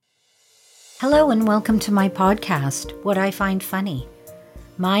Hello and welcome to my podcast, What I Find Funny.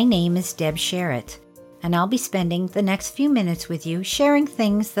 My name is Deb Sherritt, and I'll be spending the next few minutes with you sharing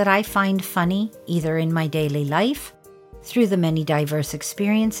things that I find funny either in my daily life, through the many diverse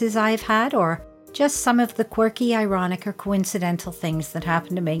experiences I've had, or just some of the quirky, ironic, or coincidental things that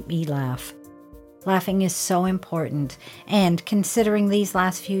happen to make me laugh. Laughing is so important, and considering these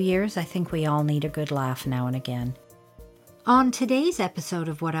last few years, I think we all need a good laugh now and again. On today's episode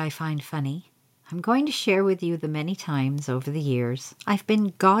of What I Find Funny, I'm going to share with you the many times over the years I've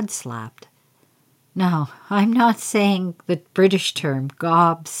been God-slapped. No, I'm not saying the British term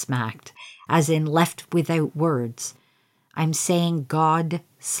gobsmacked, as in left without words. I'm saying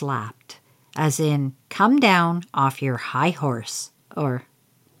God-slapped, as in come down off your high horse, or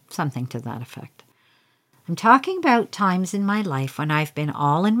something to that effect. I'm talking about times in my life when I've been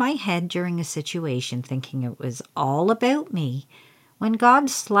all in my head during a situation thinking it was all about me, when God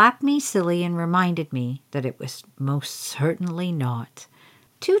slapped me silly and reminded me that it was most certainly not.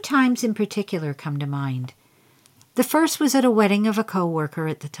 2 times in particular come to mind. The first was at a wedding of a co-worker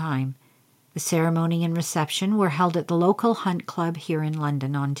at the time. The ceremony and reception were held at the local hunt club here in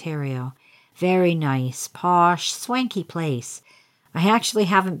London, Ontario. Very nice, posh, swanky place. I actually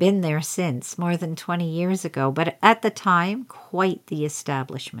haven't been there since, more than 20 years ago, but at the time, quite the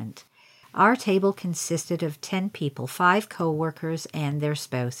establishment. Our table consisted of 10 people, 5 co-workers and their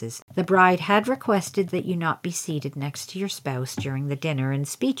spouses. The bride had requested that you not be seated next to your spouse during the dinner and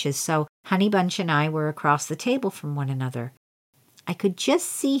speeches, so Honeybunch and I were across the table from one another. I could just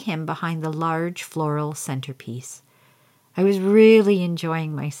see him behind the large floral centerpiece. I was really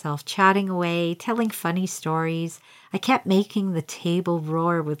enjoying myself, chatting away, telling funny stories. I kept making the table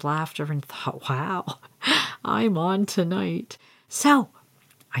roar with laughter and thought, wow, I'm on tonight. So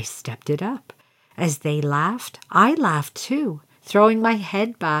I stepped it up. As they laughed, I laughed too, throwing my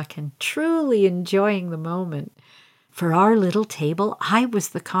head back and truly enjoying the moment. For our little table, I was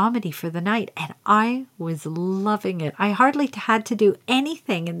the comedy for the night, and I was loving it. I hardly had to do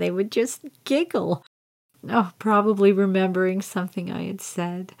anything, and they would just giggle. Oh, probably remembering something I had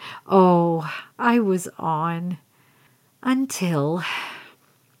said. Oh, I was on. Until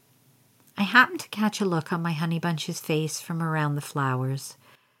I happened to catch a look on my Honeybunch's face from around the flowers.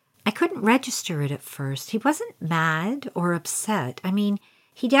 I couldn't register it at first. He wasn't mad or upset. I mean,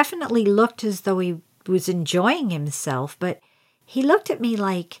 he definitely looked as though he was enjoying himself, but he looked at me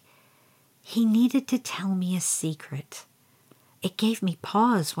like he needed to tell me a secret. It gave me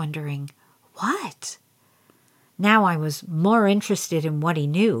pause, wondering, what? Now I was more interested in what he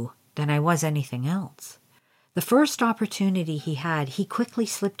knew than I was anything else. The first opportunity he had, he quickly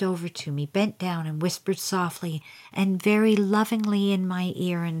slipped over to me, bent down and whispered softly and very lovingly in my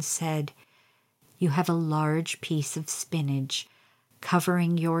ear and said, "You have a large piece of spinach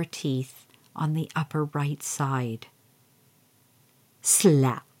covering your teeth on the upper right side."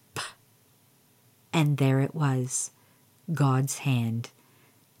 Slap! And there it was, God's hand.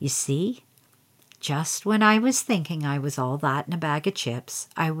 You see? Just when I was thinking I was all that in a bag of chips,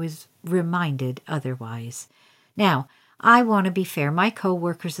 I was reminded otherwise. Now, I want to be fair. My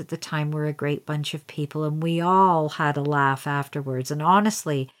co-workers at the time were a great bunch of people, and we all had a laugh afterwards. And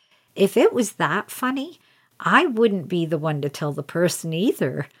honestly, if it was that funny, I wouldn't be the one to tell the person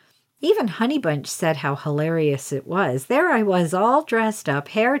either. Even Honeybunch said how hilarious it was. There I was, all dressed up,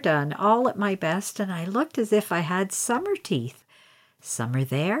 hair done, all at my best, and I looked as if I had summer teeth. Some are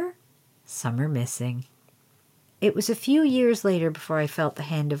there, some are missing. It was a few years later before I felt the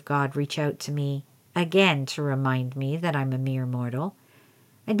hand of God reach out to me again to remind me that I'm a mere mortal.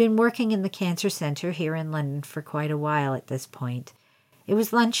 I'd been working in the cancer centre here in London for quite a while at this point. It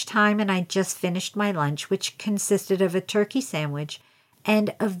was lunchtime and I'd just finished my lunch, which consisted of a turkey sandwich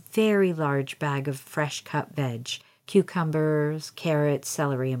and a very large bag of fresh cut veg, cucumbers, carrots,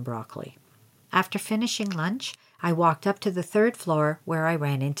 celery, and broccoli. After finishing lunch, I walked up to the 3rd floor where I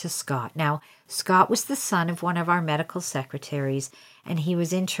ran into Scott. Now, Scott was the son of one of our medical secretaries, and he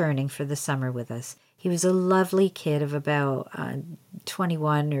was interning for the summer with us. He was a lovely kid of about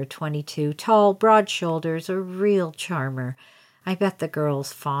 21 or 22, tall, broad shoulders, a real charmer. I bet the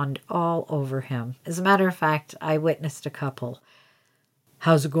girls fawned all over him. As a matter of fact, I witnessed a couple.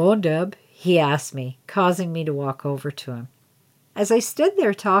 "How's it going, Deb?" he asked me, causing me to walk over to him. As I stood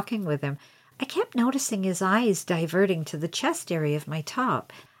there talking with him, I kept noticing his eyes diverting to the chest area of my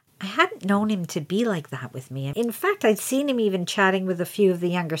top. I hadn't known him to be like that with me. In fact, I'd seen him even chatting with a few of the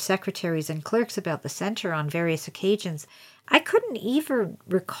younger secretaries and clerks about the centre on various occasions. I couldn't even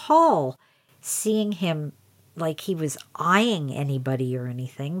recall seeing him like he was eyeing anybody or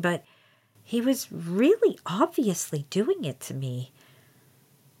anything, but he was really obviously doing it to me.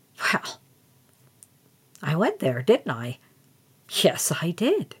 Well, I went there, didn't I? Yes, I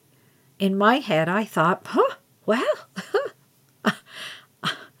did. In my head, I thought, well,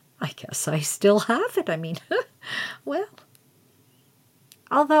 I guess I still have it. Well.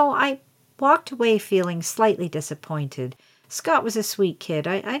 Although I walked away feeling slightly disappointed. Scott was a sweet kid.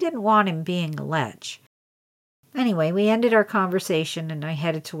 I didn't want him being a lech. Anyway, we ended our conversation and I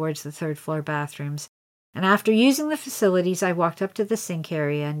headed towards the third-floor bathrooms. And after using the facilities, I walked up to the sink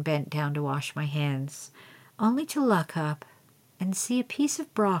area and bent down to wash my hands, only to look up and see a piece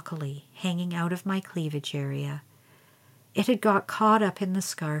of broccoli hanging out of my cleavage area. It had got caught up in the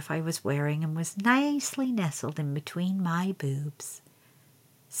scarf I was wearing and was nicely nestled in between my boobs.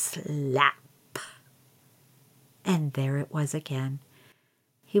 Slap! And there it was again.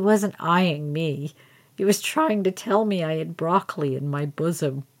 He wasn't eyeing me. He was trying to tell me I had broccoli in my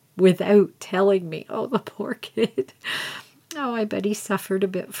bosom without telling me. Oh, the poor kid. Oh, I bet he suffered a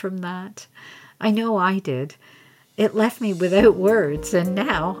bit from that. I know I did. It left me without words, and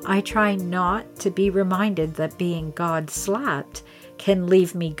now I try not to be reminded that being God slapped can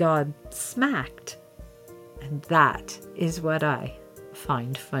leave me God smacked. And that is what I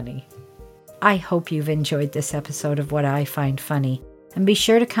find funny. I hope you've enjoyed this episode of What I Find Funny, and be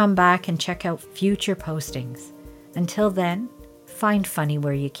sure to come back and check out future postings. Until then, find funny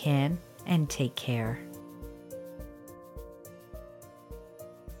where you can, and take care.